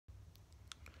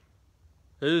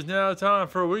It is now time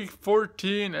for Week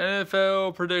 14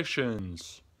 NFL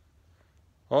predictions.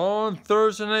 On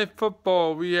Thursday Night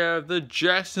Football, we have the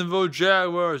Jacksonville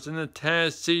Jaguars and the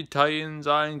Tennessee Titans.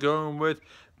 I am going with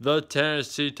the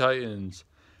Tennessee Titans.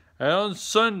 And on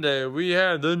Sunday, we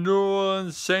have the New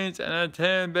Orleans Saints and the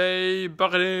Tampa Bay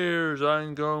Buccaneers. I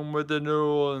am going with the New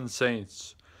Orleans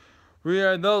Saints. We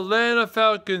have the Atlanta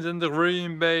Falcons and the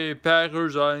Green Bay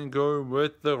Packers. I am going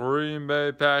with the Green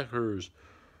Bay Packers.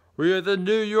 We have the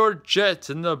New York Jets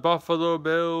and the Buffalo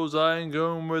Bills. I am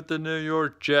going with the New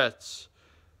York Jets.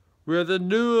 We have the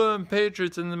New England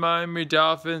Patriots and the Miami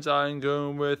Dolphins. I am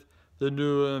going with the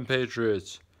New England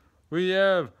Patriots. We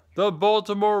have the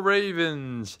Baltimore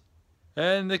Ravens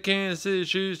and the Kansas City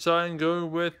Chiefs. I am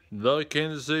going with the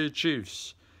Kansas City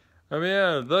Chiefs. And we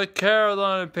have the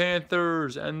Carolina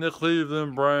Panthers and the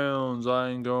Cleveland Browns. I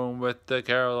am going with the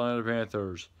Carolina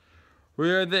Panthers. We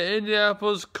have the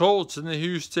Indianapolis Colts and the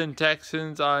Houston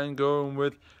Texans. I am going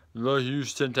with the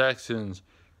Houston Texans.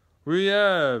 We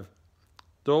have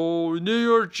the New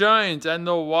York Giants and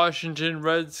the Washington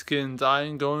Redskins. I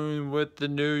am going with the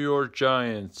New York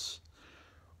Giants.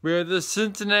 We have the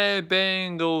Cincinnati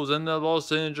Bengals and the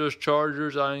Los Angeles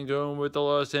Chargers. I am going with the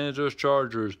Los Angeles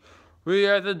Chargers. We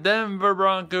have the Denver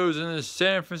Broncos and the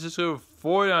San Francisco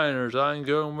 49ers. I am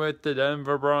going with the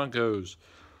Denver Broncos.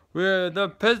 We have the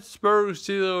Pittsburgh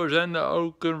Steelers and the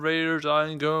Oakland Raiders. I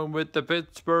am going with the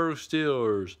Pittsburgh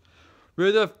Steelers. We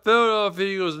have the Philadelphia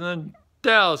Eagles and the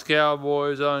Dallas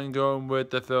Cowboys. I am going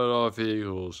with the Philadelphia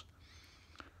Eagles.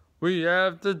 We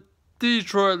have the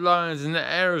Detroit Lions and the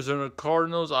Arizona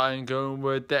Cardinals. I am going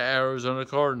with the Arizona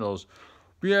Cardinals.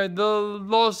 We have the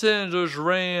Los Angeles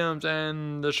Rams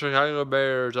and the Chicago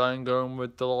Bears. I am going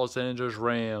with the Los Angeles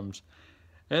Rams.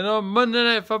 And on Monday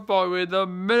Night Football, we have the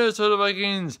Minnesota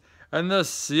Vikings and the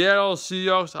Seattle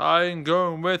Seahawks. I am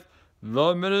going with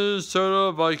the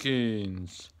Minnesota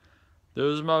Vikings.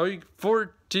 Those are my Week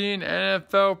 14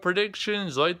 NFL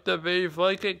predictions. Like the video,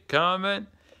 like it, comment.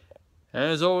 And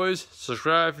as always,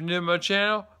 subscribe if you're new to my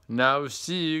channel. And I will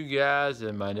see you guys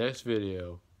in my next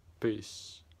video.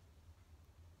 Peace.